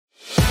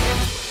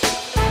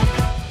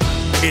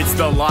It's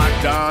the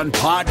Locked On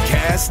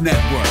Podcast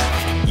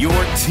Network, your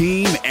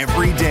team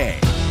every day.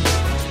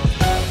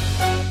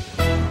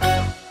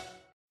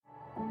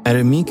 At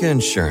Amica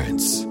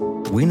Insurance,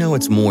 we know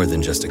it's more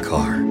than just a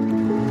car.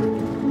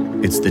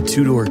 It's the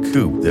two-door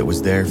coupe that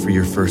was there for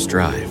your first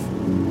drive,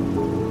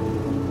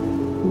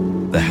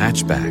 the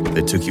hatchback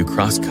that took you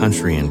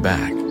cross-country and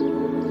back,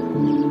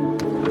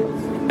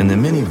 and the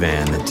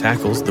minivan that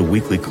tackles the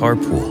weekly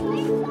carpool.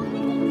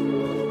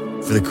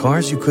 For the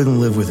cars you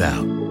couldn't live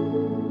without,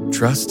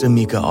 trust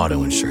Amica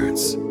Auto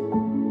Insurance.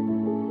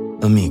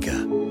 Amica.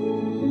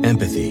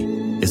 Empathy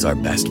is our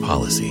best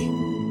policy.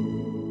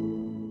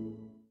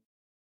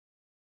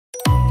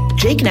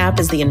 Jake Knapp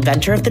is the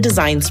inventor of the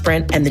Design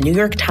Sprint and the New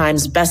York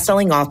Times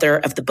bestselling author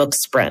of the book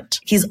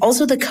Sprint. He's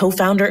also the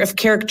co-founder of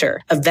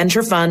Character, a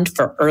venture fund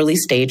for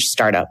early-stage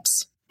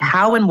startups.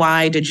 How and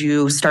why did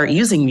you start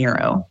using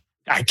Miro?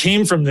 I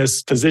came from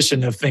this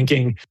position of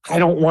thinking, I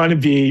don't want to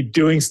be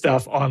doing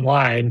stuff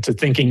online, to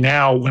thinking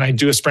now when I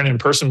do a sprint in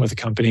person with a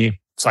company,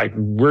 it's like,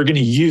 we're going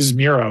to use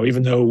Miro,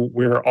 even though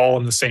we're all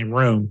in the same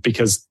room,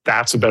 because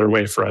that's a better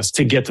way for us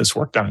to get this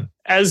work done.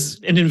 As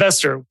an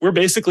investor, we're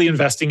basically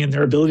investing in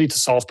their ability to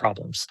solve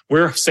problems.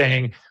 We're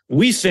saying,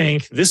 we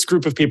think this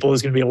group of people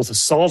is going to be able to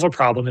solve a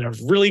problem in a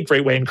really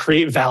great way and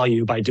create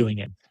value by doing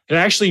it. And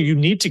actually, you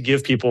need to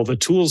give people the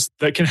tools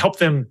that can help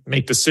them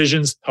make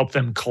decisions, help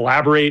them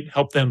collaborate,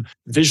 help them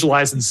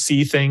visualize and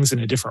see things in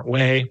a different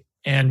way.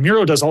 And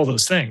Miro does all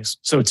those things.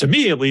 So to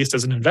me, at least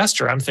as an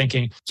investor, I'm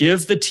thinking,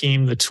 give the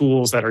team the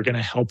tools that are going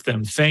to help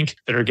them think,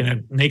 that are going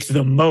to make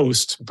the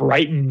most,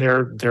 brighten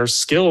their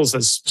skills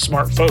as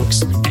smart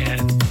folks.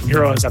 And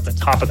Miro is at the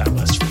top of that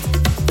list.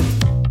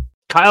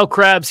 Kyle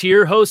Krabs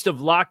here, host of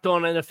Locked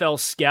On NFL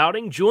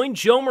Scouting. Join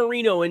Joe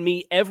Marino and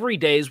me every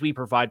day as we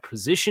provide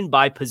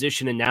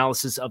position-by-position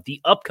analysis of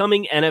the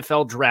upcoming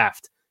NFL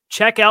Draft.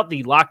 Check out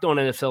the Locked On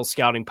NFL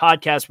Scouting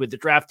podcast with the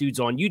Draft Dudes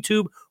on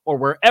YouTube or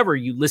wherever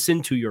you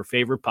listen to your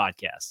favorite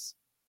podcasts.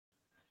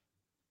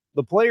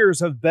 The players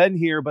have been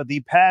here, but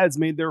the Pads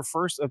made their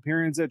first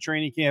appearance at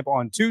training camp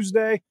on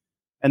Tuesday,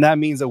 and that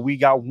means that we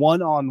got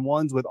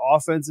one-on-ones with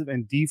offensive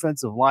and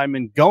defensive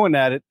linemen going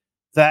at it.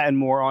 That and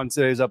more on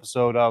today's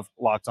episode of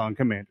Locked On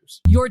Commanders.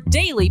 Your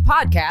daily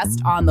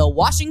podcast on the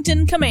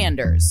Washington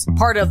Commanders.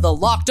 Part of the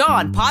Locked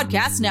On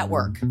Podcast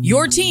Network.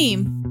 Your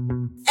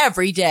team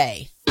every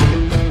day.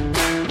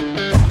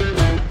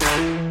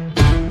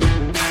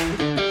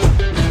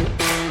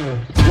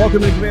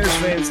 Welcome in, Commanders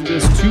fans, to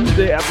this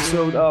Tuesday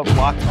episode of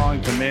Locked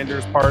On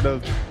Commanders, part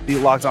of the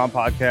Locked On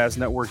Podcast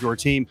Network, your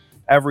team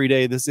every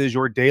day. This is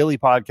your daily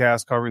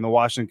podcast covering the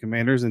Washington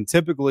Commanders, and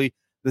typically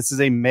this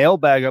is a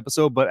mailbag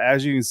episode, but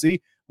as you can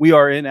see, we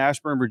are in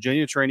Ashburn,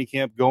 Virginia training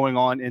camp going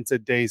on into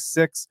day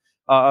 6,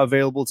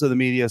 available to the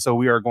media. So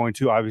we are going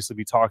to obviously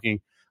be talking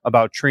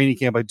about training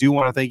camp. I do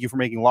want to thank you for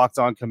making Locked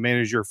On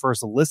Commanders your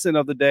first listen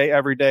of the day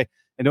every day.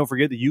 And don't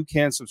forget that you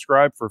can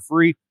subscribe for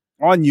free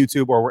on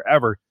YouTube or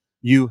wherever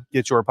you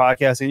get your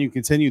podcast. And you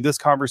continue this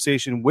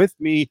conversation with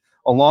me,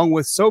 along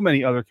with so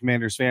many other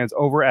Commanders fans,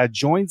 over at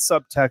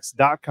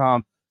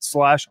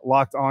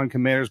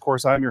joinsubtext.com/LockedOnCommanders. Of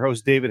course, I'm your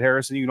host, David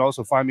Harrison. You can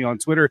also find me on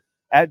Twitter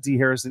at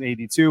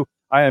dharrison82.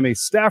 I am a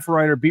staff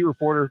writer, beat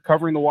reporter,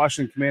 covering the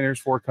Washington Commanders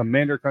for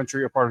Commander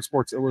Country, a part of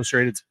Sports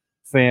Illustrated's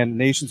Fan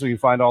Nation. So you can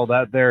find all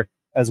that there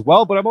as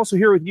well. But I'm also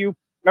here with you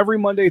every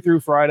Monday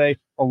through Friday,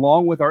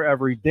 along with our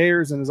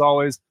everydayers. And as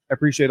always, I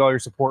appreciate all your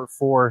support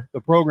for the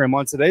program.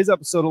 On today's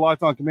episode of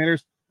Locked On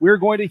Commanders, we're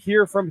going to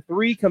hear from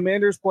 3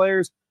 Commanders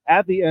players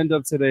at the end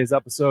of today's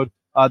episode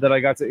that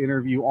I got to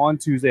interview on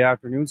Tuesday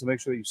afternoon. So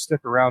make sure that you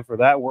stick around for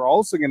that. We're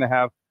also going to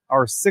have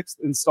our 6th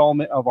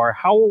installment of our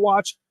Howell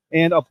Watch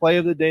and a play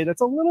of the day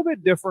that's a little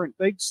bit different,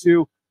 thanks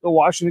to the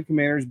Washington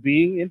Commanders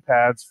being in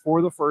pads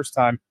for the first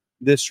time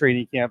this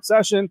training camp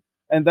session.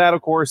 And that,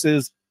 of course,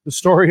 is the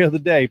story of the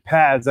day,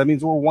 pads. That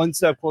means we're one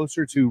step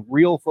closer to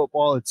real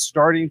football. It's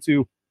starting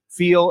to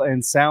feel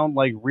and sound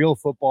like real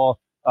football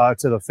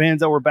to the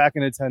fans that were back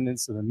in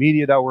attendance, to the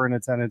media that were in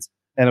attendance,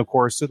 and, of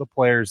course, to the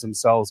players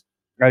themselves,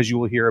 as you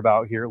will hear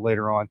about here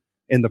later on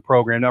in the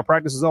program. Now,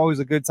 practice is always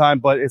a good time,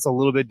 but it's a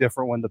little bit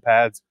different when the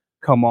pads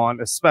come on,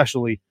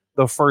 especially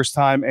the first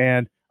time,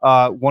 and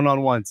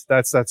one-on-ones.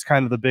 That's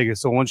kind of the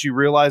biggest. So once you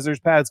realize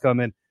there's pads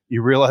coming,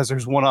 you realize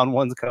there's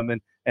one-on-ones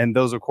coming, and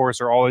those, of course,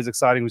 are always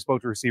exciting. We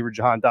spoke to receiver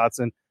Jahan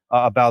Dotson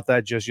about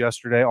that just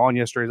yesterday on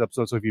yesterday's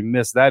episode. So if you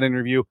missed that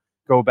interview,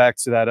 go back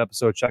to that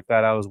episode, check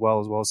that out as well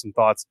as some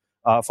thoughts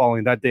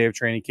following that day of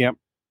training camp.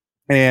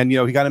 And,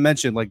 he got to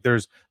mention, like,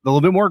 there's a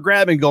little bit more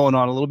grabbing going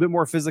on, a little bit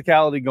more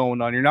physicality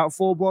going on. You're not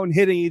full-blown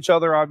hitting each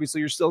other. Obviously,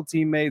 you're still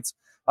teammates,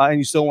 and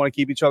you still want to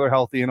keep each other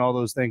healthy and all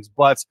those things.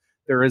 But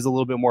there is a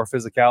little bit more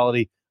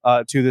physicality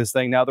to this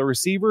thing. Now, the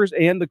receivers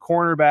and the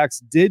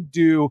cornerbacks did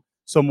do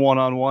some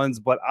one-on-ones,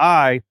 but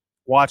I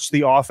watched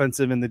the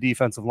offensive and the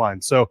defensive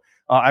line. So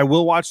I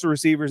will watch the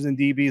receivers and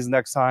DBs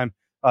next time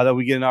that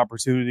we get an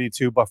opportunity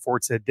to. But for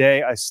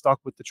today, I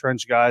stuck with the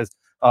trench guys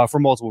for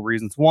multiple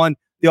reasons. One,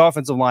 the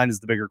offensive line is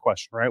the bigger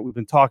question, right? We've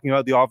been talking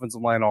about the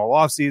offensive line all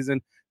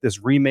offseason,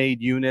 this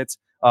remade unit.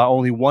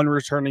 Only one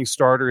returning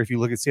starter. If you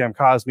look at Sam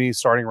Cosmi,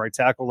 starting right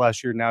tackle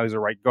last year, now he's a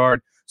right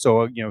guard.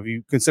 So, if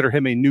you consider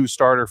him a new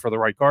starter for the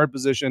right guard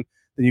position,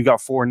 then you've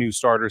got 4 new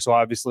starters. So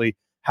obviously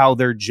how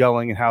they're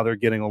gelling and how they're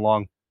getting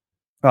along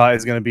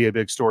is going to be a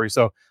big story.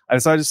 So I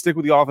decided to stick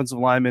with the offensive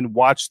linemen,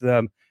 watch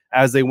them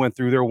as they went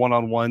through their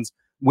one-on-ones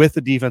with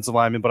the defensive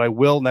linemen. But I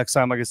will next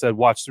time, like I said,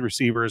 watch the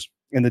receivers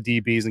and the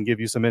DBs and give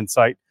you some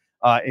insight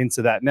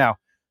into that. Now,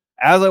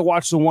 as I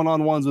watched the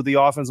one-on-ones with the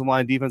offensive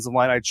line, defensive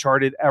line, I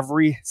charted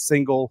every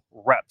single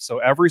rep. So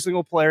every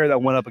single player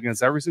that went up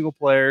against every single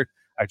player,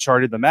 I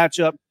charted the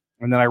matchup,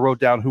 and then I wrote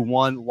down who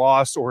won,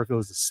 lost, or if it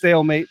was a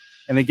stalemate.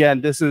 And again,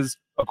 this is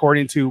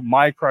according to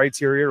my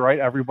criteria, right?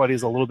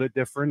 Everybody's a little bit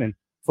different, and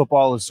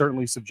football is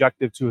certainly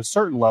subjective to a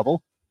certain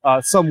level.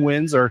 Some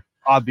wins are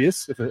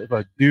obvious. If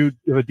a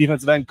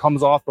defensive end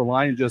comes off the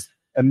line and just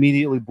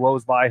immediately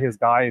blows by his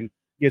guy and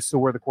gets to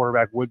where the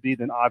quarterback would be,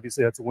 then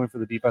obviously that's a win for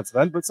the defensive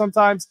end. But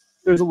sometimes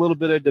there's a little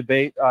bit of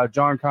debate.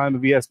 John Kime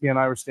of ESPN and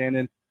I were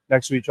standing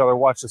next to each other,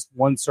 watched this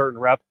one certain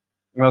rep,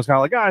 and I was kind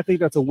of like, I think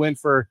that's a win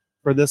for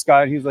this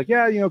guy. And he was like,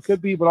 yeah,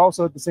 could be, but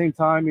also at the same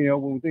time,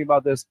 when we think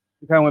about this,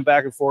 we kind of went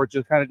back and forth,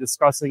 just kind of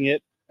discussing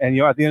it. And,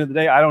 at the end of the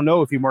day, I don't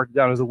know if he marked it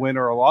down as a win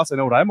or a loss. I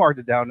know what I marked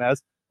it down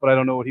as, but I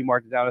don't know what he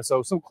marked it down as.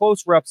 So some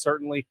close reps,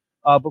 certainly.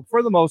 But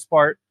for the most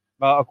part,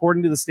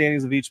 according to the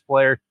standings of each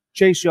player,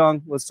 Chase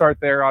Young, let's start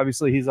there.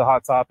 Obviously, he's a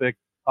hot topic.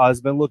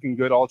 Has been looking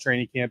good all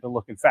training camp and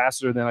looking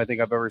faster than I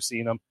think I've ever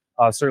seen him.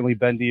 Certainly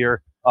Bendier.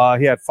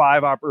 He had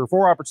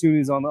 4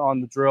 opportunities on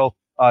the drill,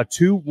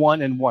 2,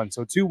 1, and 1.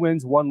 So 2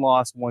 wins, 1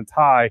 loss, 1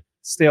 tie,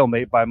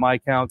 stalemate by my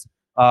count.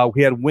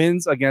 We had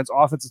wins against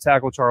offensive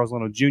tackle Charles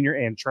Leno Jr.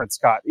 and Trent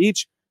Scott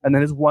each. And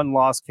then his 1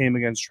 loss came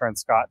against Trent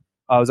Scott.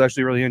 It was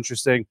actually really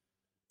interesting.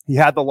 He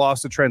had the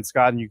loss to Trent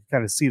Scott, and you can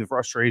kind of see the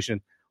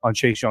frustration on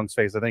Chase Young's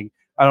face. I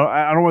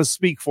don't want to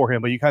speak for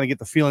him, but you kind of get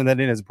the feeling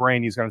that in his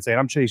brain he's going to say,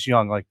 I'm Chase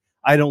Young. Like,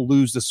 I don't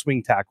lose to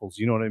swing tackles.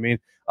 You know what I mean?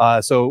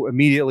 So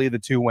immediately the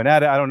two went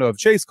at it. I don't know if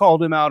Chase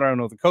called him out. I don't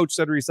know if the coach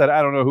said reset.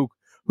 I don't know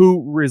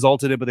who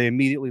resulted it, but they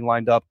immediately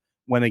lined up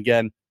when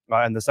again.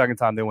 And the second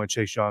time they went,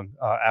 Chase Young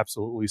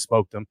absolutely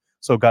smoked him.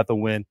 So got the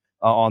win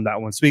on that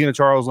one. Speaking of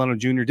Charles Leno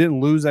Jr., didn't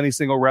lose any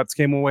single reps,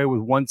 came away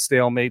with 1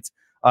 stalemate,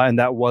 and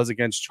that was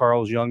against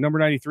Charles Young. Number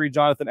 93,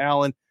 Jonathan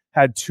Allen,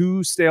 had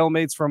 2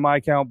 stalemates from my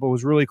count, but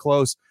was really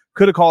close.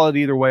 Could have called it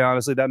either way,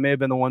 honestly. That may have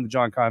been the one that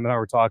John Kime and I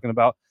were talking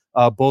about.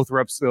 Both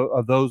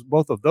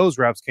of those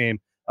reps came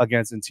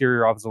against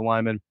interior offensive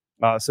lineman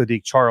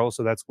Sadiq Charles.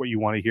 So that's what you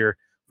want to hear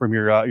from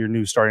your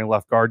new starting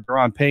left guard.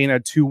 Deron Payne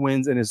had 2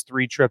 wins in his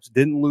 3 trips,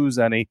 didn't lose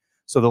any.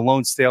 So the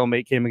lone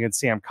stalemate came against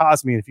Sam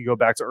Cosmi. And if you go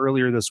back to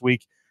earlier this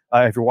week,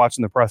 if you're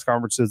watching the press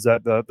conferences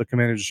that the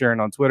Commanders are sharing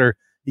on Twitter,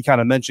 he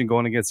kind of mentioned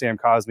going against Sam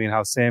Cosmi and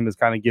how Sam has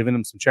kind of given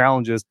him some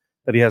challenges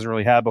that he hasn't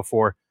really had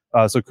before.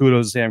 So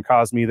kudos to Sam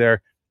Cosmi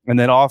there. And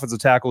then offensive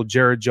tackle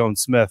Jared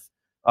Jones-Smith.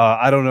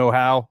 I don't know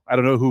how. I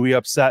don't know who he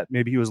upset.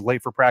 Maybe he was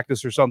late for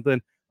practice or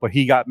something, but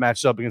he got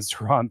matched up against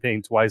Deron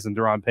Payne twice, and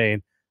Deron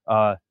Payne,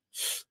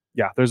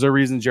 there's a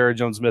reason Jared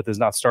Jones-Smith is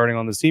not starting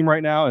on this team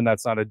right now, and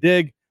that's not a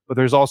dig, but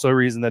there's also a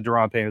reason that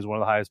Deron Payne is one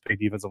of the highest paid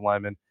defensive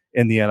linemen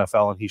in the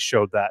NFL, and he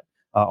showed that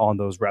on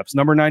those reps.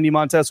 Number 90,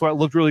 Montez Sweat,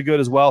 looked really good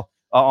as well.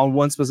 On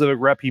one specific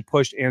rep, he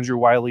pushed Andrew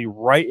Wiley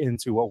right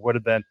into what would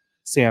have been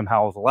Sam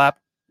Howell's lap.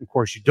 Of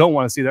course, you don't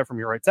want to see that from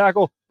your right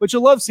tackle, but you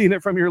love seeing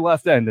it from your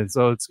left end, and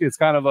so it's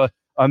kind of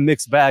a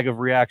mixed bag of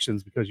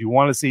reactions because you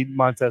want to see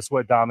Montez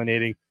Sweat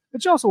dominating,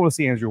 but you also want to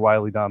see Andrew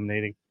Wiley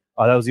dominating.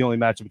 That was the only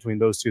matchup between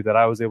those two that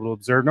I was able to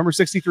observe. Number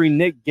 63,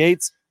 Nick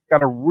Gates,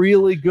 got a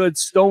really good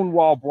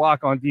stonewall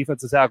block on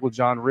defensive tackle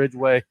John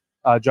Ridgway.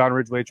 John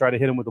Ridgway tried to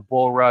hit him with a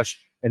bull rush,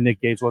 and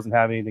Nick Gates wasn't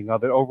having anything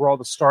of it. Overall,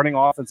 the starting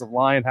offensive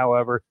line,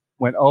 however,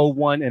 went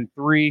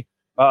 0-1-3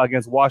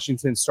 against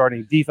Washington's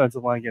starting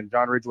defensive line. Again,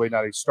 John Ridgway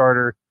not a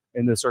starter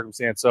in this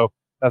circumstance, so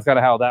that's kind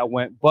of how that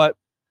went. But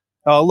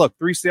look,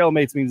 3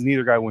 stalemates means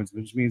neither guy wins,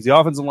 which means the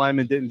offensive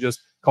lineman didn't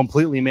just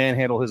completely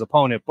manhandle his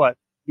opponent, but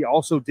he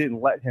also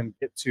didn't let him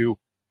get to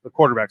the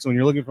quarterback. So when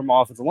you're looking from an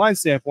offensive line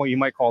standpoint, you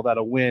might call that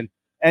a win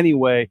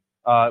anyway.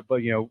 But,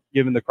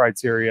 given the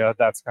criteria,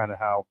 that's kind of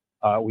how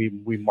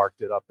we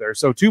marked it up there.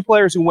 So 2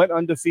 players who went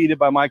undefeated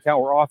by my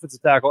count were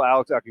offensive tackle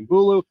Alex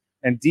Akinbulu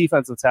and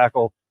defensive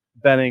tackle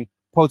Benning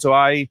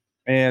Potoai.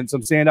 And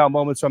some standout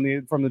moments from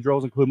the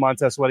drills include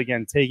Montez Sweat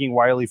again taking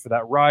Wiley for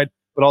that ride,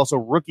 but also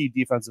rookie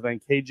defensive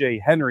end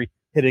KJ Henry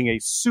hitting a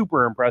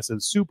super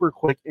impressive, super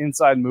quick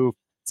inside move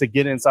to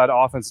get inside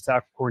offensive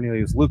tackle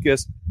Cornelius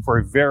Lucas for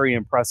a very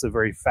impressive,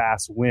 very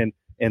fast win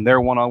in their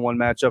one-on-one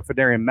matchup.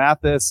 Fedarian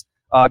Mathis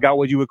got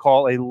what you would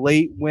call a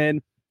late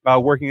win,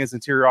 working as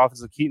interior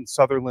offensive. Keaton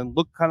Sutherland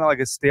looked kind of like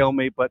a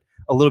stalemate, but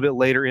a little bit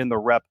later in the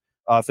rep,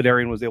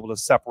 Fedarian was able to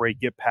separate,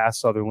 get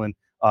past Sutherland.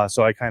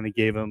 So I kind of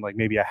gave him like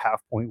maybe a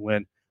half-point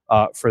win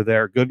for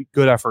their good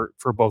effort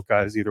for both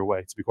guys either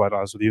way, to be quite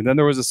honest with you. And then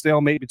there was a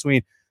stalemate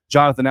between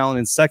Jonathan Allen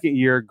and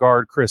second-year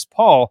guard Chris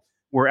Paul,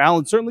 where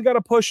Allen certainly got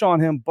a push on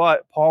him,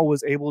 but Paul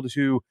was able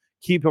to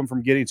keep him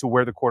from getting to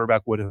where the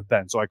quarterback would have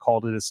been. So I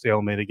called it a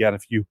stalemate again.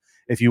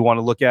 If you want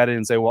to look at it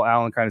and say, well,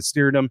 Allen kind of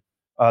steered him,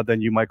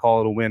 then you might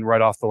call it a win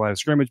right off the line of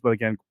scrimmage. But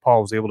again,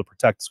 Paul was able to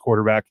protect his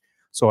quarterback,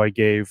 so I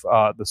gave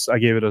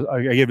it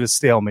a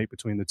stalemate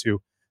between the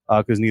two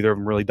because neither of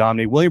them really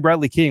dominated. William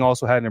Bradley King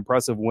also had an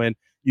impressive win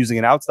using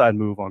an outside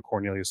move on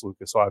Cornelius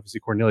Lucas. So obviously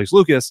Cornelius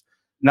Lucas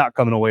not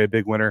coming away a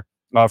big winner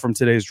from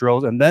today's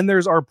drills. And then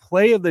there's our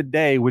play of the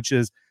day, which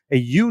is a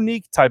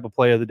unique type of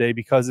play of the day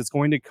because it's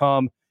going to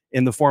come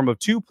in the form of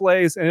two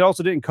plays, and it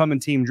also didn't come in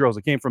team drills.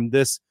 It came from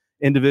this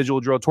individual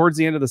drill. Towards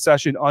the end of the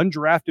session,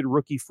 undrafted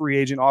rookie free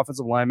agent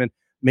offensive lineman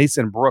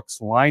Mason Brooks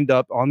lined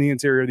up on the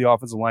interior of the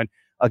offensive line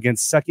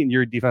against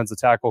second-year defensive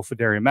tackle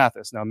Fedarian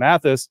Mathis. Now,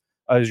 Mathis,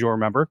 as you'll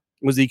remember,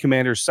 was the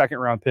Commanders'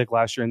 second-round pick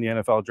last year in the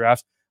NFL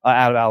draft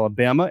out of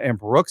Alabama, and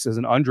Brooks is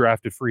an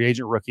undrafted free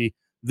agent rookie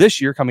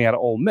this year coming out of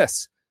Ole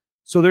Miss.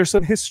 So there's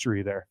some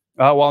history there.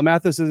 While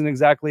Mathis isn't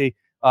exactly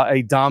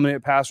a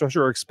dominant pass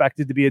rusher or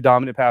expected to be a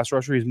dominant pass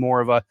rusher, he's more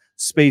of a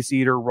space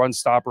eater, run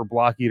stopper,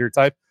 block eater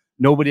type.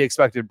 Nobody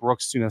expected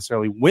Brooks to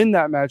necessarily win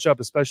that matchup,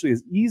 especially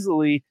as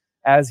easily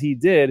as he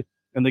did.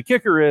 And the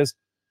kicker is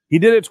he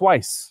did it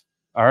twice.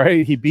 All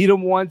right. He beat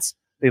him once.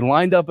 They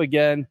lined up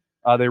again.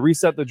 They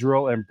reset the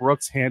drill, and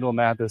Brooks handled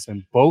Mathis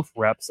in both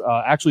reps.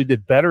 Actually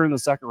did better in the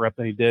second rep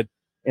than he did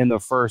in the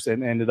first,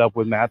 and ended up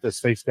with Mathis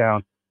face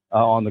down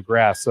on the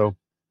grass. So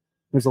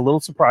it was a little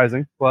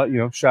surprising, but,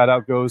 shout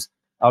out goes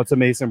out to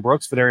Mason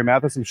Brooks. Fedarian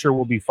Mathis, I'm sure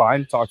will be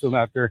fine. Talked to him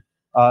after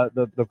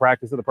the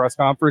practice of the press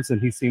conference,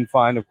 and he seemed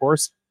fine, of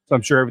course. So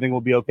I'm sure everything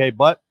will be okay.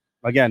 But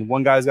again,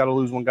 one guy's got to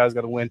lose, one guy's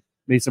got to win.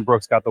 Mason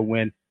Brooks got the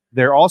win.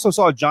 There also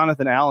saw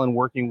Jonathan Allen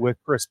working with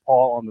Chris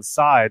Paul on the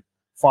side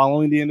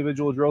following the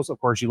individual drills. Of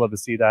course, you love to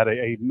see that.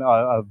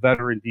 A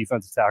veteran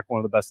defensive tackle,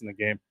 one of the best in the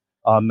game,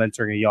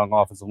 mentoring a young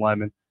offensive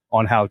lineman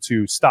on how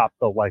to stop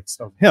the likes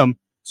of him.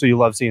 So you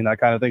love seeing that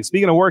kind of thing.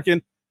 Speaking of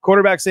working,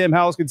 quarterback Sam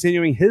Howell is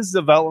continuing his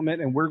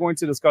development, and we're going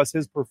to discuss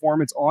his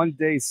performance on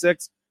day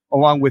 6,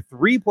 along with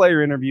 3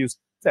 player interviews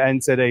to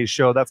end today's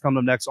show. That's coming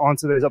up next on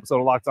today's episode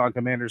of Locked On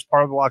Commanders,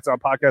 part of the Locked On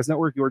Podcast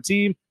Network, your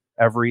team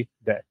every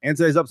day. And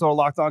today's episode of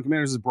Locked On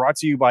Commanders is brought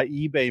to you by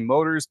eBay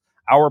Motors.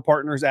 Our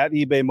partners at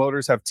eBay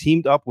Motors have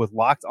teamed up with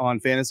Locked On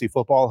Fantasy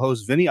Football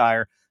host Vinny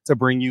Iyer to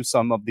bring you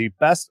some of the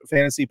best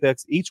fantasy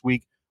picks each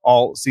week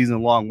all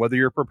season long. Whether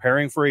you're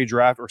preparing for a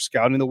draft or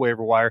scouting the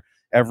waiver wire,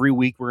 every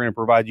week we're going to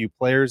provide you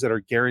players that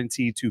are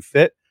guaranteed to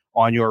fit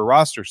on your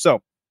roster.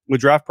 So with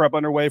draft prep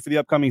underway for the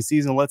upcoming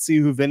season, let's see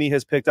who Vinny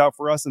has picked out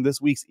for us in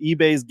this week's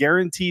eBay's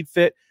Guaranteed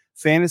Fit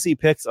Fantasy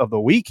Picks of the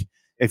Week.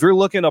 If you're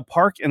looking to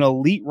park an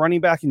elite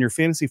running back in your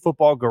fantasy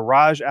football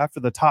garage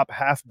after the top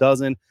half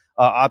dozen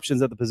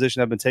options at the position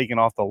have been taken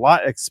off the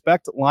lot,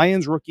 expect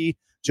Lions rookie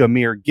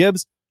Jahmyr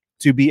Gibbs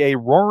to be a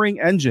roaring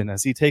engine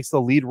as he takes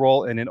the lead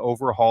role in an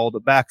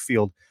overhauled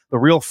backfield. The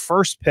real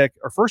first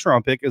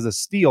round pick is a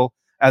steal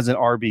as an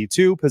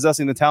RB2,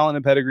 possessing the talent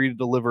and pedigree to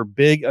deliver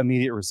big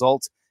immediate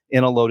results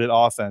in a loaded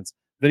offense.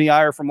 Vinny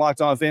Iyer from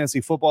Locked On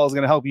Fantasy Football is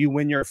going to help you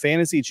win your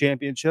fantasy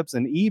championships,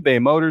 and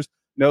eBay Motors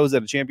knows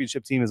that a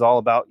championship team is all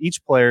about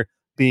each player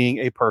being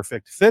a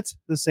perfect fit.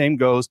 The same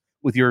goes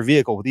with your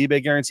vehicle. With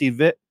eBay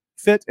Guaranteed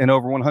Fit and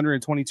over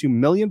 122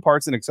 million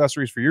parts and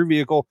accessories for your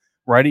vehicle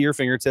right at your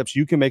fingertips,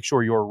 you can make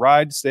sure your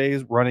ride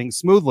stays running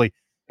smoothly.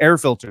 Air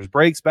filters,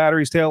 brakes,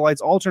 batteries,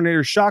 taillights,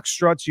 alternators, shock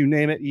struts, you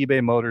name it,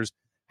 eBay Motors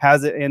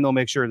has it, and they'll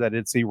make sure that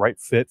it's the right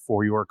fit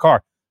for your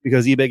car.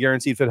 Because eBay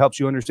Guaranteed Fit helps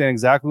you understand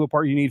exactly what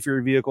part you need for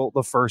your vehicle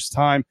the first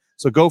time.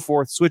 So go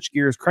forth, switch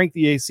gears, crank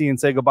the AC, and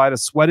say goodbye to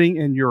sweating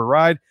in your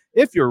ride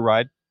if your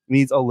ride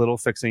needs a little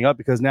fixing up,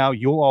 because now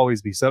you'll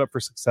always be set up for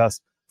success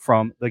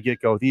from the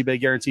get-go. With eBay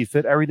Guaranteed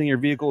Fit, everything your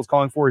vehicle is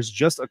calling for is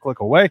just a click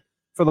away.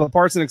 For the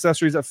parts and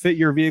accessories that fit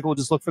your vehicle,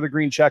 just look for the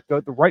green check. Go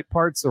the right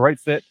parts, the right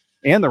fit,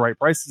 and the right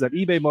prices at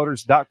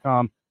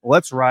ebaymotors.com.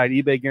 Let's ride.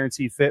 eBay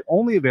Guaranteed Fit,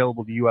 only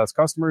available to U.S.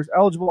 customers.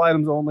 Eligible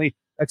items only.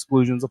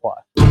 Exclusions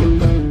apply.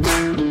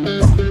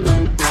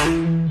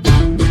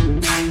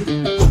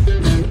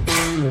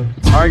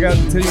 All right, guys,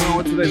 continuing on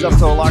with today's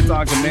episode of Locked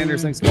On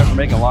Commanders. Thanks again for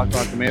making Locked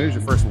On Commanders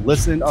your first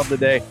listen of the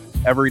day,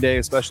 every day,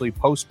 especially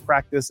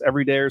post-practice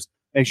everydayers.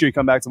 Make sure you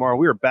come back tomorrow.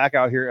 We are back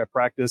out here at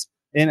practice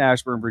in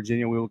Ashburn,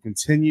 Virginia. We will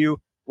continue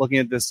looking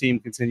at this team,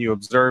 continue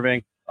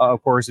observing.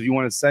 Of course, if you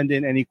want to send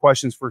in any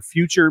questions for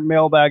future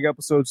mailbag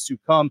episodes to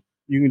come,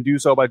 you can do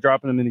so by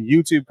dropping them in the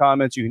YouTube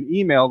comments. You can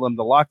email them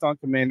to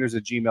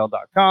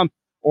lockedoncommanders@gmail.com,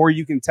 or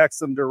you can text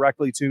them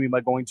directly to me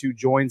by going to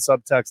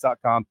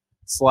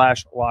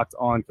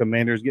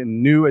joinsubtext.com/lockedoncommanders.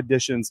 Getting new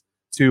additions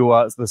to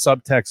the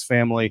subtext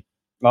family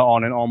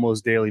on an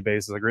almost daily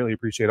basis. I greatly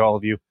appreciate all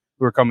of you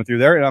who are coming through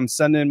there. And I'm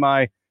sending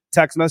my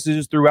text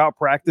messages throughout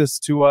practice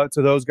to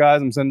those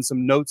guys. I'm sending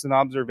some notes and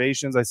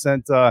observations.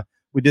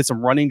 We did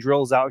some running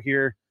drills out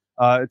here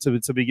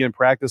to begin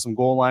practice, some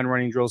goal line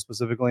running drills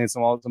specifically, and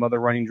some other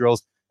running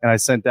drills. And I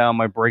sent down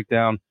my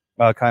breakdown,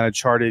 kind of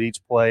charted each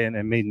play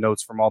and made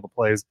notes from all the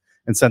plays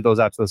and sent those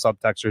out to the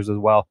subtexters as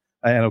well.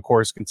 And of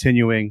course,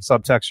 continuing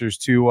subtexters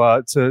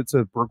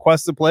to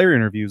request the player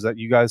interviews that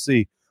you guys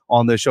see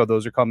on this show.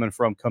 Those are coming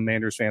from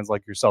Commanders fans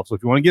like yourself. So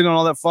if you want to get in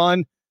all that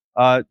fun,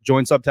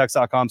 join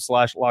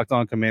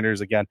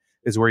subtext.com/LockedOnCommanders again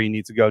is where you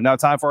need to go. Now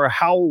time for our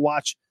Howell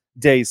Watch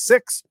Day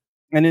 6.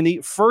 And in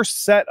the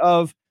first set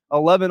of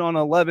 11 on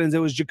 11s, it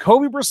was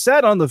Jacoby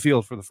Brissett on the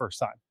field for the first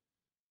time.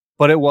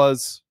 But it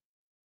was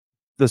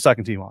the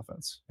second team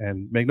offense.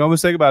 And make no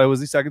mistake about it, it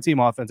was the second team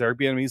offense. Eric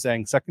Bieniemy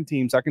saying second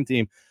team.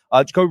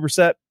 Jacoby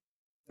Brissett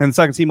and the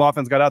second team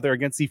offense got out there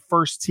against the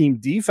first team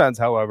defense,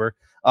 however,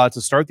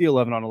 to start the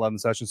 11 on 11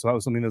 session. So that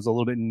was something that was a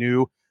little bit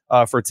new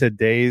for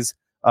today's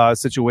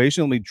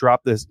situation. Let me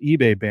drop this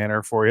eBay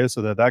banner for you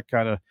so that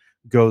kind of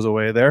goes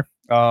away there.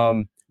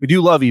 We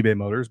do love eBay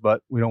Motors,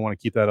 but we don't want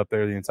to keep that up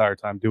there the entire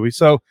time, do we?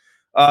 So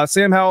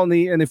Sam Howell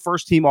and the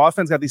first team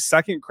offense got the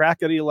second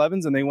crack at the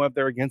 11s, and they went up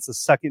there against the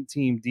second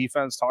team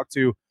defense. Talked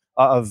to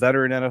a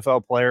veteran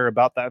NFL player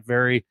about that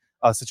very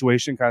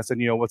situation. Kind of said,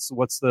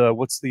 what's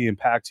the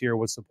impact here?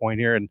 What's the point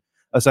here? And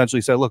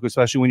essentially said, look,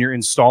 especially when you're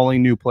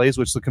installing new plays,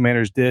 which the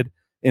Commanders did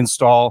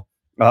install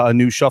a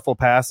new shuffle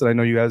pass that I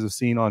know you guys have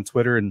seen on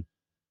Twitter and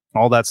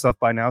all that stuff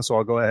by now. So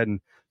I'll go ahead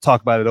and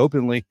talk about it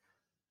openly.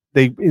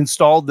 They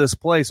installed this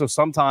play. So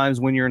sometimes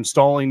when you're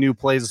installing new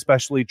plays,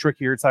 especially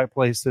trickier type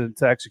plays to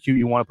execute,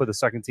 you want to put the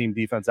second team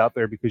defense out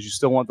there because you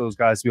still want those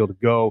guys to be able to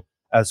go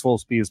as full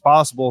speed as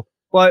possible.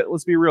 But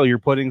let's be real, you're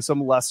putting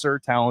some lesser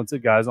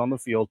talented guys on the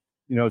field.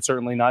 It's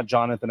certainly not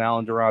Jonathan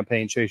Allen, Deron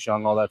Payne, Chase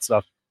Young, all that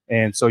stuff.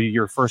 And so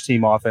your first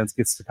team offense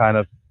gets to kind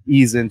of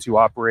ease into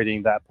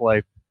operating that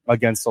play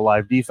against a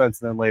live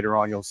defense. And then later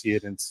on, you'll see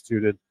it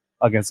instituted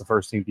against the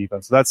first team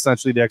defense. So that's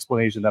essentially the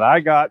explanation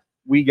that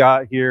we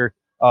got here.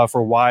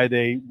 For why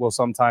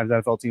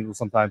NFL teams will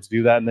sometimes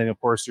do that. And then, of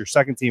course, your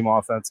second team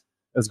offense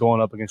is going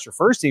up against your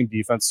first team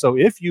defense. So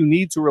if you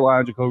need to rely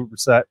on Jacoby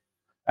Brissett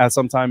at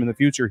some time in the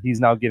future,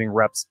 he's now getting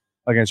reps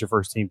against your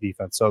first team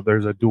defense. So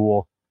there's a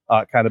dual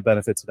kind of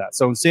benefit to that.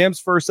 So in Sam's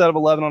first set of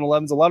 11 on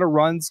 11s, a lot of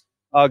runs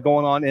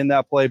going on in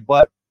that play,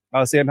 but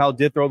Sam Howell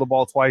did throw the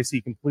ball twice.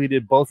 He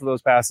completed both of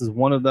those passes,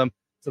 one of them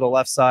to the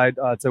left side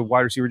to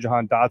wide receiver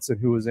Jahan Dotson,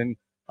 who was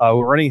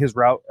running his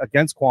route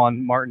against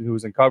Quan Martin, who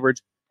was in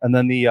coverage. And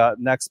then the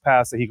next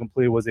pass that he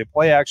completed was a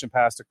play action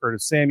pass to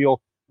Curtis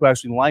Samuel, who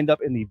actually lined up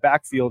in the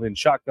backfield in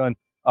shotgun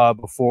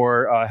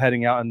before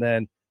heading out. And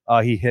then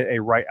he hit a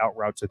right out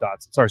route to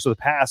Dotson. Sorry, so the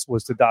pass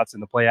was to Dotson.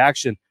 The play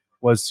action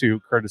was to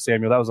Curtis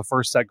Samuel. That was the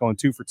first set going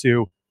 2 for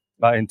 2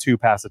 in 2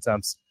 pass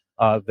attempts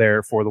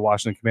there for the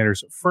Washington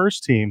Commanders'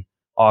 first team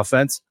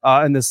offense.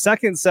 In the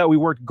second set, we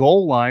worked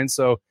goal line.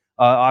 So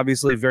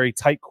obviously very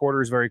tight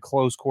quarters, very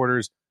close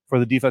quarters for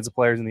the defensive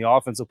players and the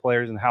offensive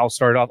players. And Howell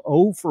started off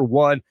 0 for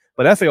 1.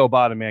 But F.A.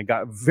 Obata, man,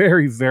 got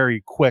very,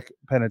 very quick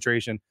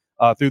penetration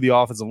through the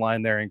offensive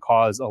line there and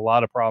caused a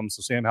lot of problems.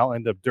 So Sam Howell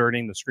ended up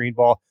dirtying the screen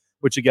ball,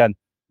 which, again,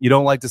 you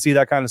don't like to see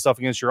that kind of stuff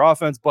against your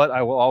offense. But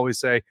I will always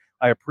say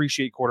I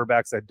appreciate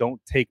quarterbacks that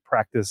don't take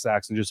practice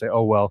sacks and just say,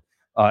 oh, well,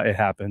 it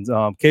happens.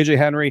 KJ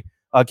Henry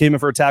came in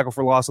for a tackle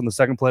for loss on the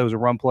second play. It was a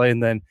run play.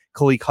 And then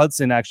Khaleke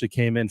Hudson actually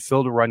came in,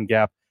 filled a run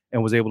gap,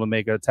 and was able to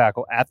make a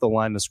tackle at the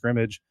line of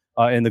scrimmage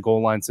in the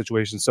goal line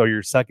situation. So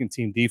your second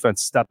team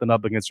defense stepping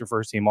up against your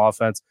first team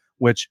offense,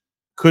 which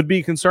could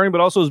be concerning,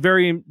 but also is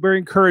very, very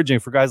encouraging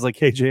for guys like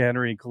KJ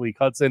Henry and Khaleke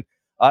Hudson.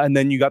 And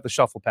then you got the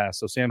shuffle pass.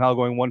 So Sam Howell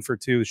going 1 for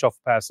 2, the shuffle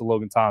pass to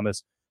Logan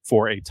Thomas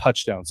for a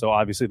touchdown. So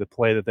obviously the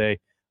play that they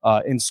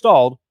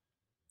installed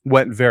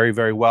went very,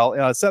 very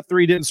well. Set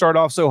 3 didn't start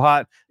off so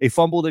hot. A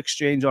fumbled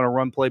exchange on a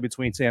run play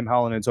between Sam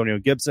Howell and Antonio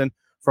Gibson.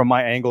 From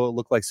my angle, it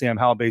looked like Sam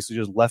Howell basically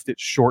just left it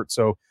short.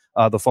 So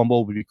the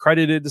fumble would be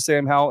credited to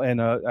Sam Howell,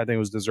 and I think it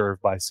was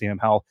deserved by Sam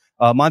Howell.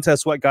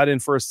 Montez Sweat got in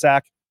for a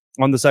sack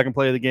on the second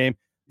play of the game.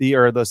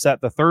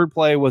 The third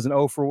play was an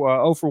 0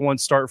 for 1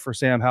 start for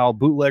Sam Howell.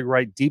 Bootleg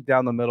right deep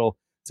down the middle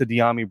to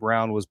De'Ami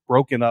Brown was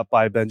broken up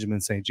by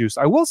Benjamin St-Juste.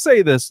 I will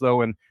say this,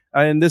 though,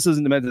 and this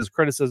isn't meant as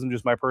criticism,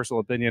 just my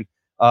personal opinion.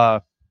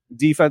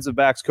 Defensive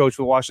backs coach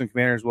for the Washington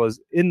Commanders was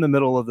in the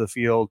middle of the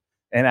field,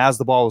 and as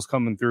the ball was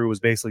coming through, was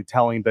basically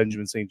telling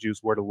Benjamin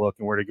St-Juste where to look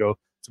and where to go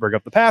to break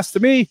up the pass. To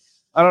me,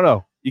 I don't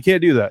know. You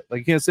can't do that. Like,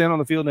 you can't stand on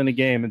the field in a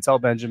game and tell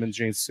Benjamin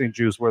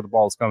St-Juste where the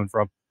ball is coming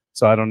from.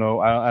 So I don't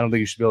know. I don't think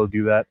you should be able to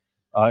do that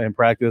in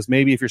practice.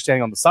 Maybe if you're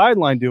standing on the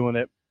sideline doing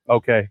it,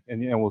 okay,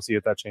 and we'll see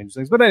if that changes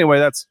things. But anyway,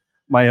 that's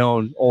my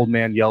own old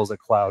man yells at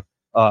cloud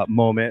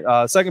moment.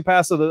 Second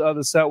pass of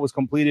the set was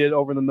completed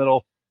over the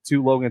middle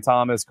to Logan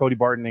Thomas, Cody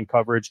Barton in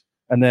coverage,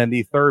 and then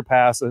the third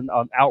pass, an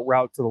out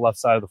route to the left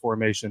side of the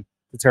formation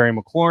to Terry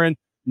McLaurin,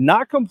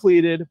 not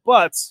completed,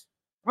 but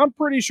I'm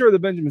pretty sure that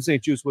Benjamin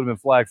St-Juste would have been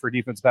flagged for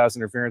defensive pass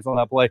interference on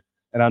that play,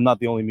 and I'm not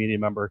the only media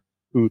member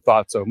who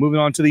thought so. Moving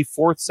on to the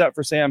fourth set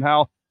for Sam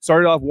Howell.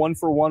 Started off 1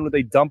 for 1 with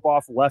a dump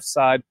off left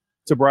side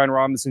to Brian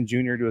Robinson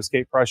Jr. to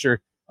escape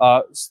pressure.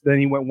 Then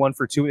he went 1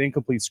 for 2,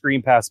 incomplete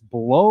screen pass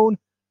blown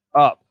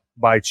up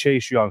by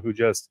Chase Young, who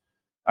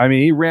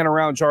he ran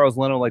around Charles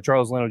Leno like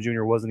Charles Leno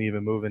Jr. wasn't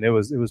even moving. It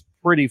was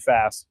pretty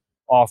fast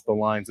off the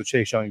line. So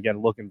Chase Young,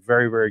 again, looking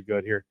very, very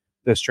good here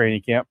this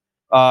training camp.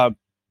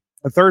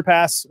 The third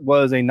pass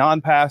was a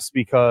non-pass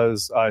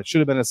because it should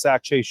have been a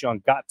sack. Chase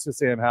Young got to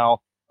Sam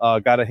Howell,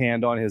 got a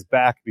hand on his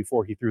back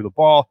before he threw the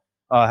ball.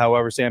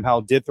 However, Sam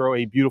Howell did throw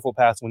a beautiful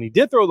pass when he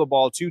did throw the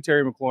ball to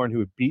Terry McLaurin, who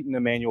had beaten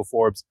Emmanuel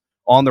Forbes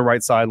on the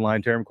right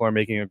sideline. Terry McLaurin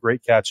making a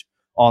great catch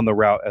on the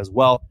route as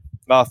well.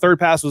 Third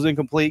pass was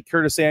incomplete.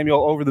 Curtis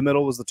Samuel over the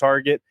middle was the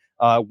target.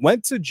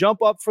 Went to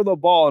jump up for the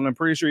ball, and I'm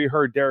pretty sure you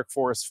heard Derek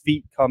Forrest's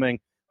feet coming,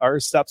 or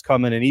steps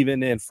coming, and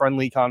even in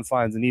friendly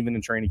confines and even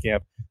in training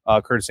camp,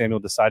 Curtis Samuel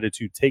decided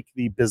to take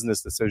the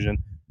business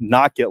decision,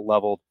 not get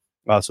leveled.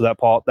 So that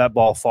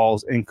ball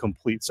falls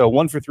incomplete. So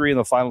 1 for 3 in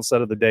the final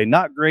set of the day.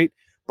 Not great,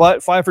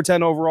 but 5 for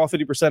 10 overall,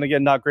 50%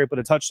 again, not great, but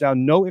a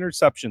touchdown, no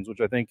interceptions, which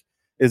I think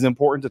is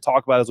important to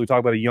talk about as we talk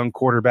about a young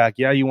quarterback.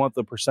 Yeah, you want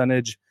the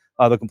percentage,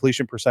 the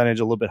completion percentage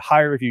a little bit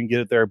higher if you can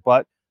get it there,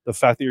 but the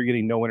fact that you're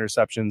getting no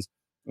interceptions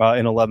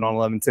in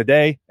 11-on-11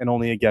 today, and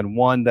only, again,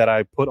 one that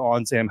I put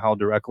on Sam Howell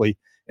directly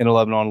in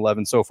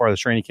 11-on-11 so far. The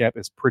training camp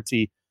is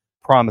pretty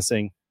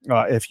promising,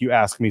 if you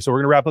ask me. So we're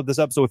going to wrap up this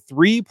episode with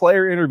 3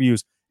 player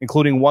interviews,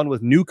 including one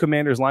with new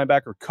Commanders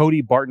linebacker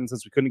Cody Barton.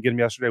 Since we couldn't get him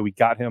yesterday, we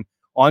got him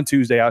on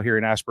Tuesday out here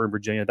in Ashburn,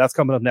 Virginia. That's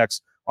coming up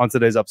next on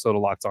today's episode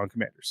of Locked On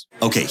Commanders.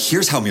 Okay,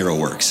 here's how Miro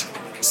works.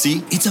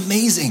 See, it's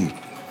amazing.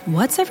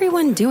 What's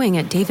everyone doing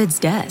at David's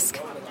desk?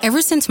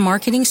 Ever since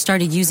marketing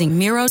started using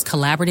Miro's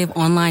collaborative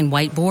online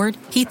whiteboard,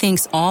 he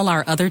thinks all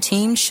our other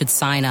teams should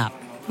sign up.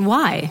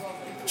 Why?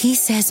 He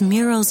says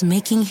Miro's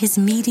making his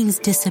meetings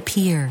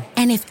disappear.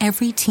 And if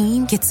every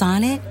team gets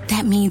on it,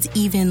 that means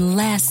even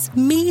less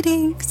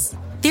meetings.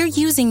 They're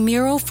using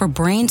Miro for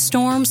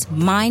brainstorms,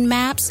 mind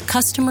maps,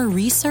 customer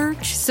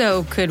research.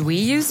 So could we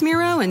use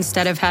Miro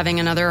instead of having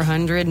another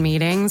 100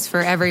 meetings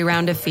for every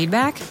round of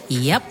feedback?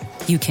 Yep.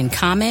 You can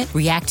comment,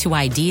 react to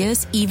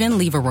ideas, even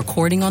leave a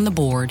recording on the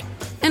board.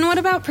 And what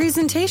about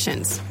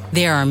presentations?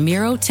 There are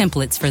Miro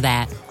templates for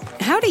that.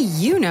 How do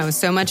you know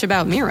so much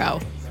about Miro?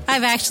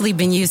 I've actually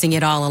been using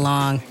it all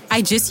along.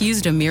 I just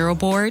used a Miro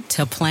board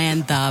to plan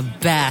the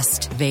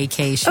best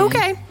vacation.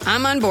 Okay,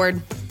 I'm on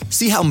board.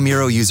 See how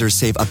Miro users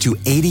save up to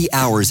 80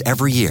 hours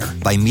every year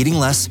by meeting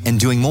less and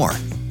doing more.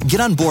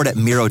 Get on board at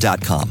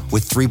Miro.com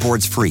with 3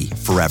 boards free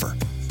forever.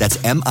 That's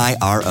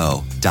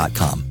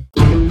MIRO.com.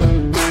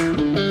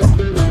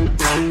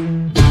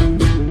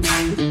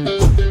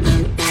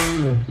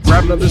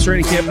 Wrapping up this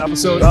training camp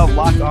episode of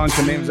Locked On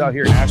Commanders out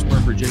here in Ashburn,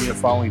 Virginia,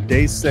 following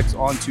day 6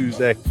 on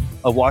Tuesday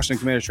of Washington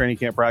Commanders training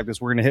camp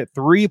practice. We're going to hit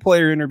 3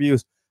 player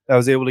interviews that I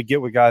was able to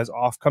get with guys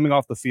coming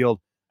off the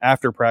field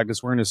after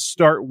practice. We're going to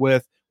start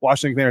with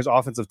Washington Commanders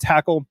offensive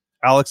tackle,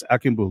 Alex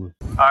Akinbulu.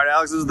 All right,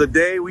 Alex, this is the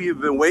day we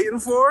have been waiting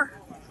for.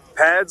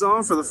 Pads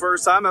on for the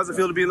first time. How's it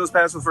feel to be in those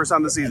pads for the first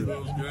time this season? It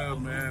feels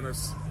good, man. It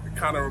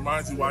kind of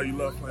reminds you why you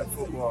love playing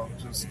football.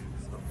 Just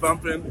the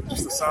thumping,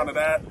 just the sound of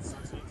that.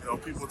 You know,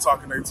 people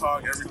talking their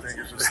talk,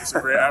 everything. It's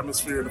a great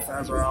atmosphere. The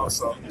fans are out,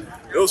 so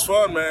it was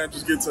fun, man.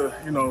 Just get to,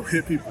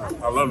 hit people.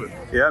 I love it.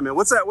 Yeah, man.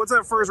 What's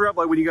that first rep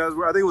like when you guys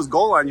were? I think it was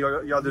goal line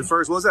y'all did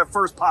first. What was that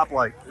first pop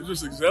like? It's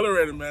just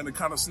exhilarating, man. It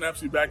kind of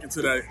snaps you back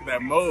into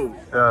that mode.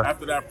 Yeah.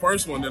 After that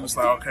first one, then it's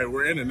like, okay,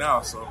 we're in it now.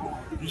 So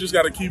you just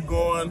got to keep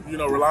going.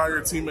 Rely on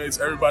your teammates.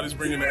 Everybody's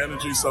bringing the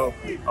energy, so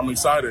I'm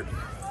excited.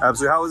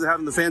 Absolutely. How is it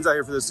having the fans out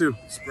here for this too?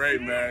 It's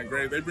great, man.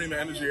 Great. They bring the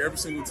energy every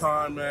single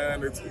time,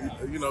 man. It's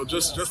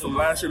just from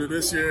last year to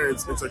this year,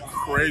 it's a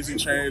crazy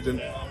change,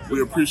 and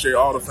we appreciate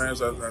all the fans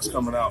that's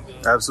coming out.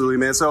 Absolutely,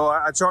 man. So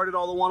I charted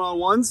all the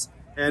one-on-ones,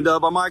 and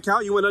by my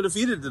account, you went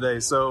undefeated today.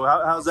 So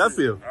how's that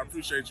feel? I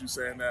appreciate you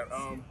saying that.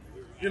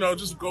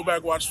 Just go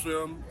back, watch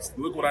film,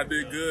 look what I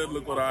did good,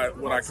 look what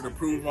I could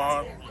improve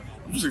on.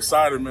 I'm just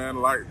excited, man.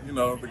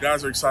 The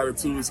guys are excited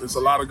too. It's a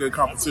lot of good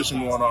competition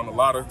going on, a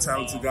lot of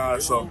talented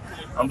guys. So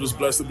I'm just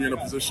blessed to be in a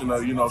position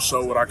to,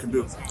 show what I can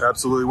do.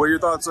 Absolutely. What are your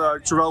thoughts,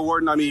 Travell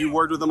Wharton? I mean, you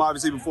worked with him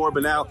obviously before,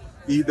 but now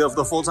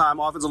the full-time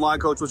offensive line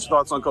coach. What's your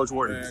thoughts on Coach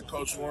Wharton? Man,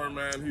 Coach Wharton,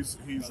 man, he's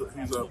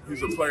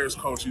a player's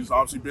coach. He's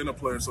obviously been a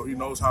player, so he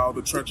knows how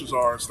the trenches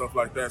are and stuff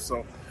like that.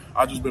 So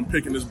I've just been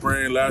picking his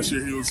brain. Last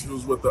year he was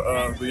with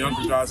the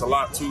younger guys a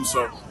lot too.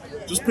 So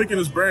just picking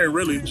his brain,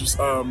 really, just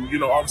all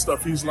the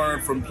stuff he's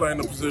learned from playing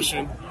the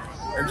position,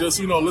 and just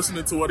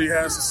listening to what he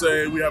has to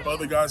say. We have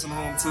other guys in the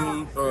room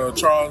too,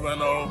 Charles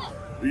Leno,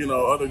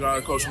 other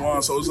guys, Coach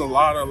Juan. So there's a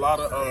lot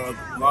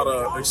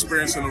of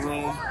experience in the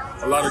room.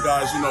 A lot of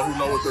guys, who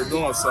know what they're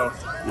doing. So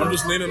I'm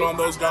just leaning on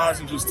those guys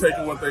and just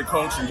taking what they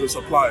coach and just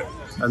apply it.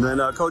 And then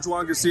Coach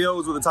Juan Castillo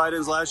was with the tight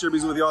ends last year, but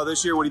he's with y'all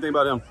this year. What do you think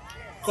about him?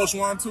 Coach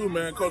Juan too,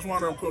 man. Coach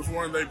Juan and Coach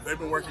Warren, they've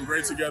been working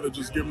great together,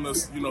 just giving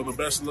us, the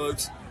best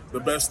looks, the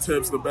best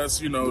tips, the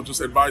best,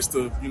 just advice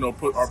to,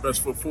 put our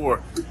best foot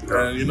forward.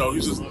 And,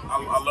 he's just,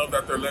 I love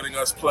that they're letting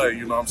us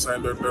play, what I'm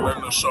saying? They're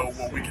letting us show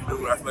what we can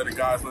do, athletic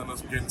guys, letting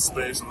us get in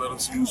space and let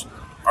us use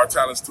our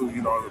talents to,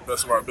 the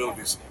best of our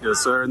abilities. Yes,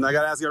 sir. And I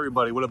got to ask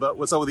everybody,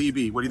 what's up with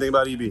EB? What do you think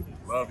about EB?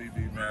 Love EB,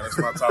 man. That's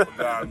my type of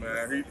guy,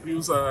 man. He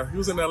was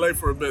in LA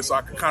for a bit, so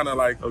I could kind of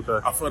I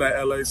feel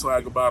that LA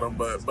swag about him,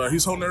 but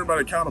he's holding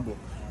everybody accountable.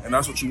 And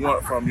that's what you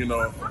want from,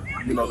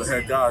 the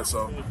head guy.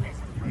 So,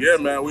 yeah,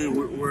 man,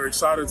 we're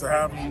excited to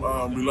have him.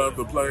 We love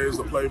the plays,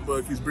 the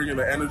playbook. He's bringing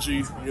the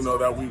energy,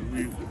 that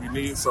we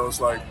need. So it's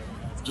like,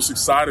 just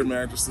excited,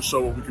 man, just to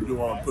show what we can do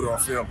put it on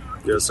film.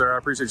 Yes, sir. I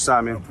appreciate your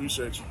time, man. I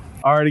appreciate you.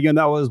 All right, again,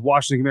 that was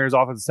Washington Commanders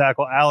offensive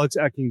tackle Alex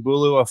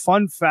Akingbulu. A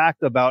fun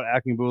fact about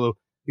Akingbulu,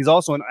 he's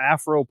also an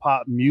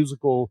Afro-pop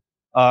musician,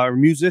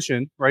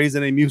 right? He's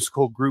in a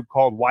musical group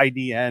called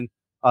YDN,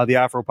 the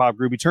Afro-pop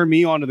group. He turned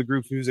me on to the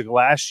group's music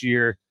last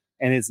year,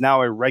 and it's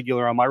now a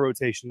regular on my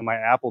rotation in my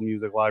Apple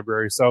Music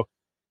library. So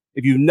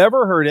if you've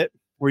never heard it,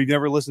 or you've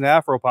never listened to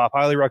Afro-pop,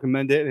 highly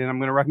recommend it. And I'm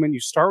going to recommend you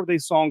start with a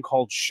song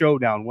called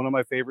Showdown, one of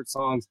my favorite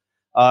songs.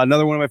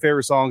 Another one of my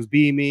favorite songs,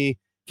 Be Me.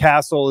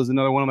 Castle is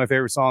another one of my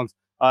favorite songs.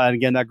 And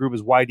again, that group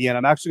is YDN.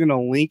 I'm actually going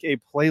to link a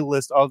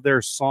playlist of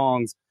their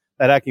songs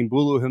that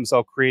Akingbulu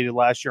himself created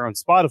last year on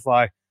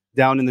Spotify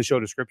down in the show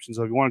description.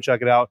 So if you want to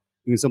check it out,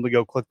 you can simply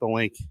go click the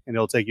link and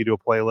it'll take you to a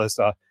playlist.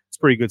 It's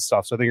pretty good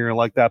stuff. So I think you're going to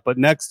like that. But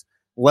next,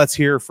 let's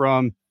hear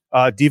from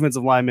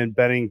defensive lineman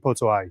Benning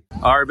Potoai.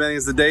 All right, Benning,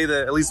 it's the day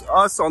that at least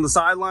us on the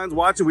sidelines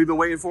watching, we've been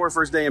waiting for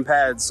first day in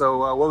pads.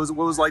 So what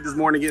was like this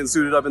morning getting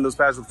suited up in those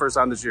pads for the first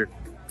time this year?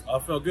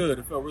 It felt good.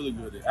 It felt really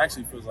good. It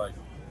actually feels like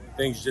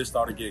things just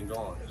started getting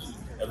going.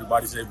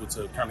 Everybody's able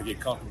to kind of get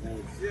comfortable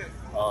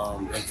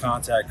in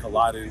contact,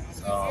 colliding,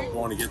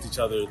 going against each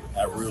other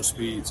at real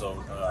speed.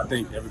 So I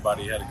think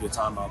everybody had a good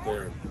time out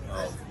there.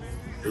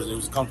 It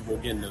was comfortable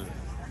getting to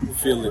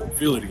feel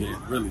it again,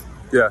 really.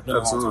 Yeah,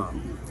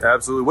 absolutely.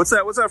 Absolutely. What's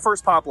that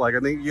first pop like? I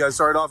think you guys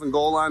started off in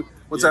goal line.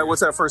 What's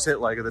that first hit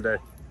like of the day?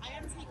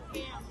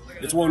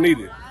 It's well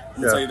needed.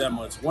 I'll tell you that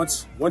much.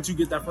 Once you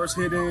get that first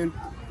hit in,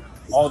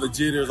 all the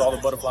jitters, all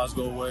the butterflies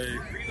go away,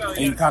 and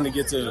you kind of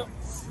get to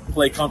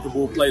play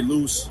comfortable, play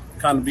loose,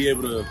 kind of be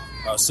able to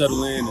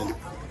settle in, and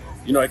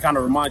it kind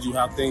of reminds you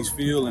how things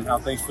feel and how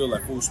things feel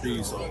at full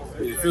speed. So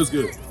it feels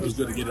good. It feels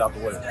good to get it out the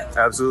way.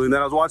 Absolutely. And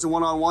then I was watching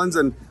one-on-ones,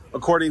 and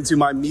according to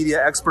my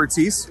media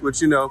expertise,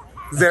 which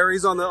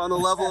varies on the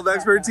level of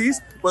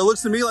expertise, but it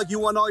looks to me like you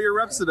won all your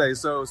reps today.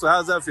 So how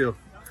does that feel?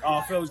 Oh,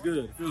 it feels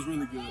good. It feels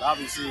really good.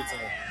 Obviously, it's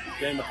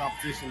a game of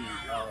competition.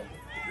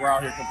 We're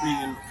out here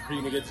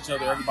competing against each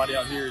other. Everybody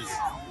out here is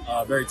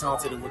very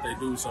talented in what they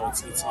do, so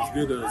it's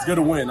good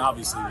to win.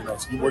 Obviously,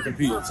 we're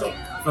competing, so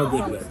it felt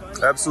good today.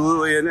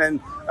 Absolutely, and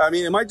I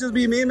mean, it might just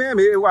be me, man.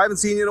 I haven't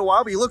seen you in a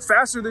while, but you look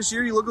faster this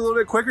year. You look a little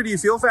bit quicker. Do you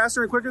feel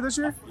faster and quicker this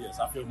year? Yes,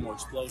 I feel more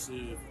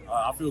explosive.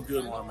 I feel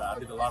good when I'm out. I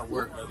did a lot of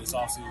work this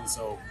offseason,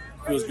 so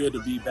it feels good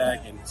to be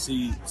back and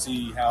see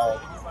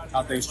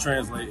how things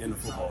translate into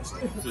football. So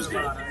it feels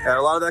good. And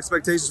a lot of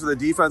expectations for the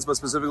defense, but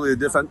specifically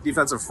the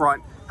defensive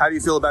front. How do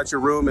you feel about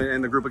your room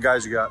and the group of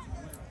guys you got?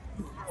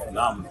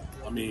 Phenomenal.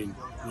 I mean,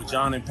 with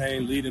John and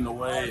Payne leading the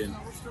way and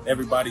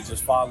everybody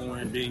just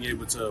following, being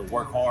able to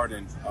work hard,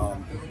 and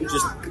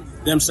just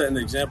them setting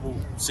the example,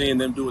 seeing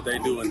them do what they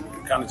do and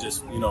kind of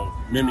just,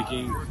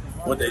 mimicking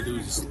what they do,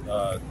 just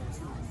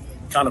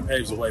kind of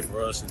paves the way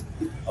for us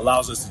and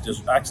allows us to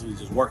just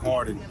work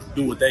hard and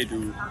do what they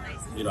do,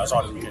 as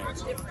hard as we can.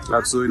 So.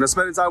 Absolutely. Now,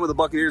 spending time with the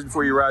Buccaneers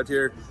before you arrived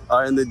here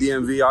in the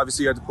DMV,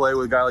 obviously you got to play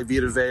with a guy like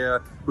Vita Vea,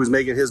 who's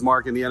making his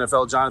mark in the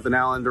NFL. Jonathan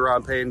Allen,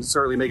 Deron Payne,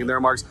 certainly making their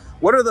marks.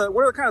 What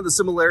are kind of the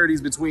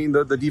similarities between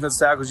the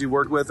defensive tackles you've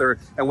worked with,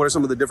 and what are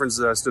some of the differences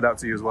that stood out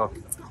to you as well?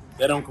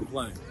 They don't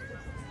complain.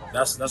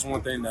 That's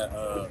one thing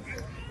that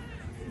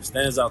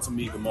stands out to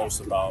me the most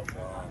about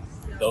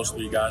those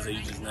three guys that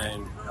you just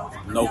named.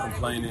 No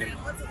complaining.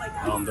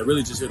 They're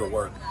really just here to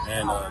work,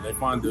 and they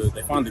find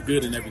the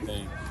good in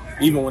everything,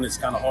 even when it's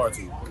kind of hard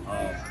to.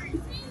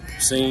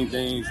 Seeing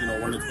things,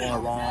 when it's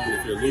going wrong,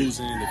 if you're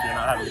losing, if you're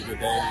not having a good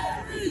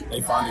day, they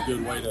find a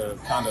good way to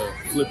kind of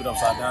flip it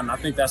upside down. And I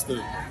think that's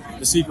the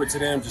secret to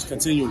them, just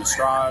continuing to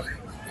strive,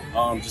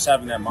 just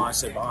having that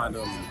mindset behind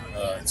them.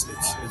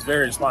 It's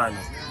very inspiring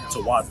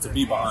to watch, to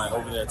be behind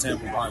over there at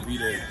Tampa, behind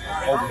Vita,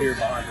 over here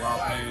behind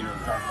Deron Payne.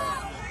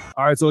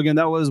 All right, so again,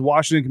 that was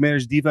Washington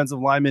Commanders defensive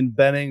lineman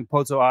Benning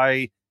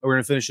Potoai. We're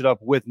going to finish it up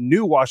with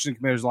new Washington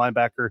Commanders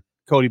linebacker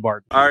Cody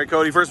Barton. All right,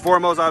 Cody, first and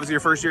foremost, obviously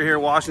your first year here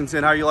in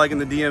Washington. How are you liking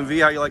the DMV?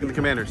 How are you liking the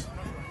Commanders?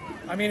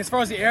 I mean, as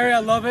far as the area, I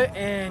love it.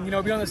 And,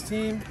 being on this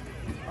team,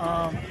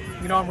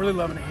 I'm really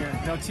loving it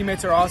here.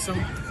 Teammates are awesome.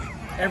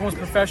 Everyone's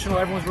professional.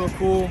 Everyone's real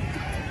cool.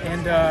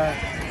 And,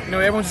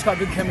 everyone's just got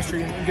good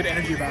chemistry and good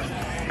energy about it.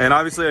 And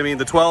obviously, I mean,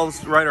 the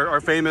 12s, right, are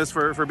famous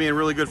for being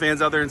really good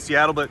fans out there in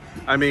Seattle. But,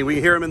 I mean, we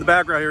can hear them in the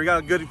background here. We got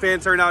a good fan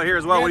turnout here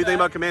as well. What do you think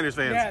about Commanders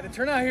fans? Yeah, the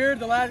turnout here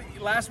the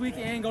last week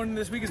and going into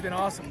this week has been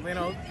awesome.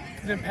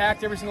 It's been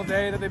packed every single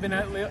day that they've been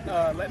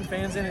letting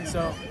fans in. And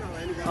so,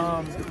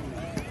 I'm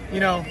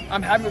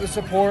happy with the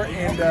support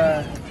and,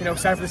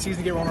 excited for the season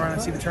to get rolling around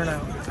and see the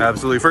turnout.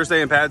 Absolutely. First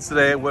day in pads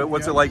today.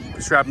 What's it like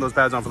strapping those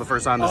pads on for the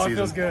first time this season? It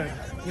feels good.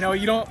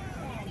 You don't.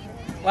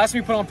 Last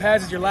time you put on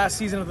pads is your last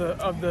season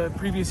of the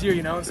previous year,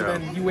 So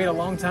then you wait a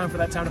long time for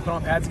that time to put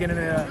on pads again, and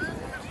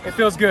it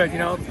feels good,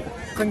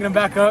 clinking them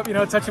back up,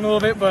 touching them a little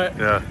bit, but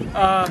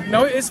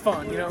no, it's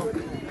fun,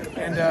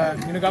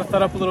 and got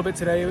thud up a little bit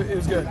today. It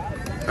was good.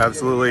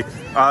 Absolutely.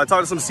 I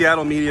talked to some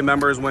Seattle media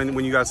members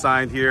when you got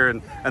signed here,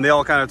 and they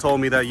all kind of told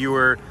me that you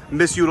were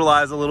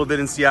misutilized a little bit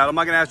in Seattle. I'm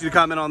not going to ask you to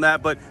comment on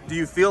that, but do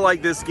you feel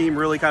like this scheme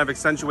really kind of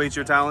accentuates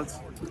your talents?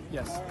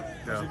 Yes.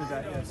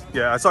 Yeah.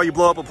 Yeah, I saw you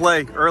blow up a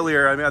play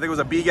earlier. I mean, I think it was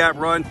a B-gap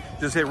run,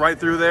 just hit right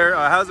through there.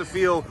 How does it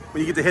feel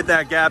when you get to hit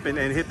that gap and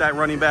hit that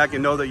running back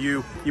and know that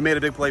you made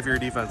a big play for your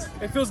defense?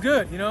 It feels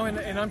good, you know,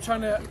 and I'm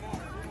trying to,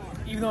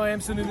 even though I am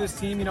still new to this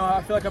team, you know,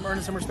 I feel like I'm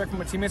earning some respect from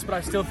my teammates, but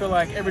I still feel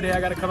like every day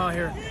I got to come out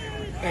here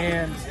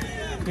and,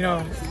 you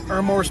know,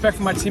 earn more respect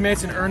from my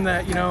teammates and earn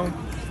that, you know,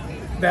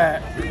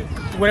 that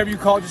whatever you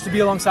call it, just to be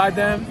alongside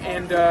them.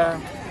 And,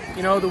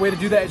 you know, the way to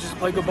do that is just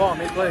play good ball and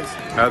make plays.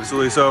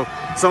 Absolutely. So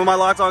some of my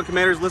Locked On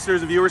Commanders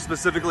listeners and viewers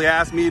specifically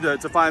asked me to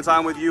find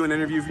time with you and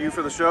interview you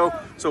for the show.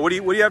 So what do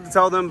you have to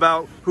tell them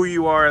about who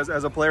you are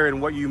as a player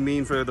and what you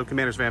mean for the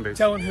Commanders fan base?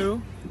 Telling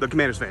who? The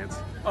Commanders fans.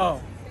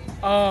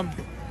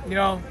 You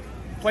know,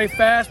 play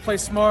fast, play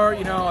smart.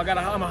 You know,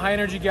 I'm a high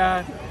energy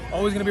guy,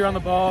 always going to be around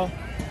the ball.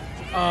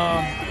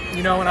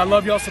 You know, and I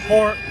love y'all's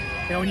support.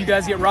 You know, when you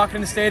guys get rocking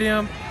in the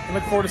stadium, I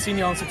look forward to seeing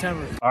y'all in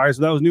September. All right,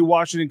 so that was new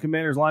Washington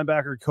Commanders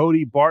linebacker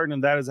Cody Barton,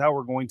 and that is how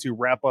we're going to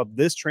wrap up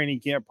this training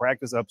camp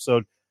practice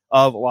episode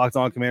of Locked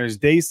On Commanders.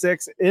 Day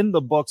 6 in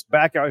the books,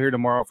 back out here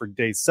tomorrow for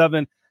day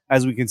 7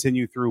 as we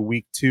continue through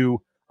week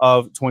 2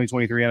 of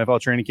 2023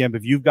 NFL training camp.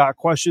 If you've got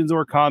questions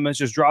or comments,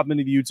 just drop them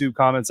into the YouTube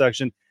comment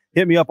section.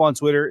 Hit me up on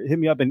Twitter. Hit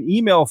me up in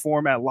email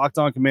form at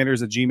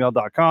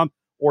lockedoncommanders@gmail.com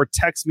or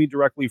text me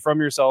directly from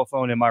your cell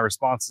phone, and my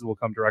responses will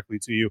come directly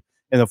to you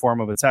in the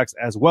form of a text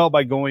as well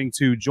by going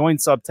to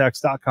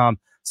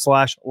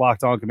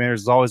joinsubtext.com/LockedOnCommanders.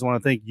 As always, I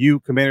want to thank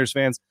you, Commanders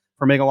fans,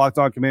 for making Locked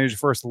On Commanders your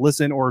first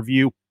listen or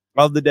view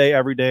of the day,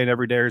 every day, and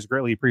every day. I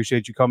greatly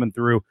appreciate you coming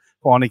through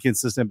on a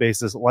consistent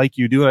basis like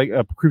you do.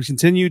 I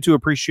continue to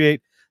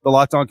appreciate the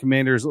Locked On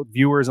Commanders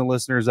viewers and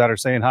listeners that are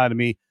saying hi to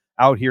me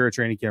out here at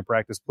training camp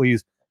practice.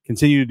 Please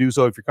continue to do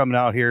so. If you're coming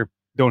out here,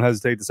 don't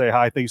hesitate to say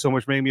hi. Thank you so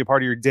much for making me a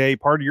part of your day,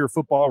 part of your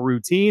football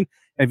routine.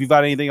 And if you've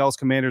got anything else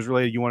Commanders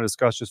related you want to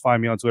discuss, just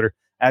find me on Twitter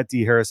at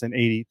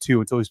dharrison82.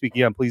 Until we speak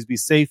again, please be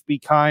safe, be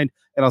kind,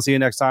 and I'll see you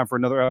next time for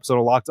another episode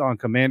of Locked On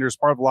Commanders,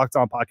 part of the Locked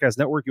On Podcast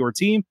Network, your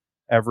team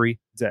every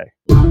day.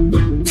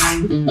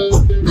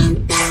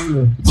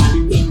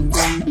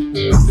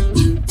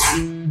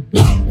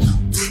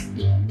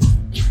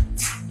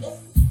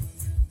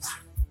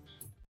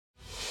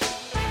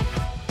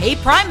 Hey,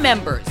 Prime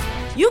members,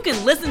 you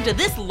can listen to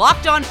this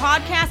Locked On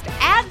podcast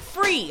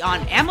ad-free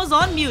on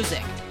Amazon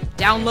Music.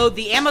 Download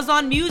the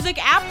Amazon Music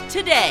app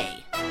today.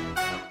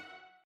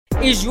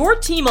 Is your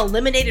team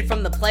eliminated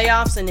from the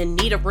playoffs and in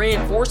need of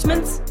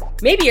reinforcements?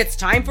 Maybe it's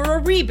time for a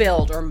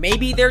rebuild, or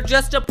maybe they're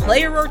just a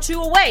player or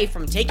two away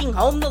from taking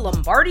home the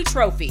Lombardi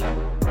Trophy.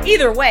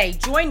 Either way,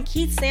 join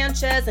Keith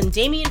Sanchez and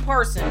Damian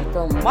Parson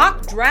for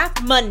Mock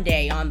Draft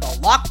Monday on the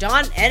Locked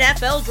On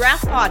NFL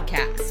Draft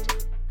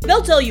Podcast.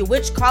 They'll tell you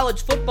which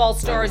college football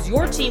stars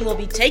your team will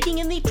be taking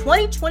in the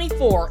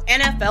 2024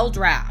 NFL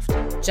Draft.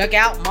 Check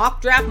out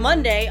Mock Draft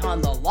Monday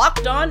on the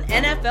Locked On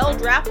NFL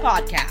Draft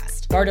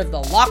Podcast, part of the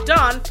Locked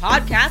On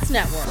Podcast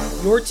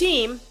Network, your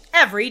team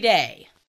every day.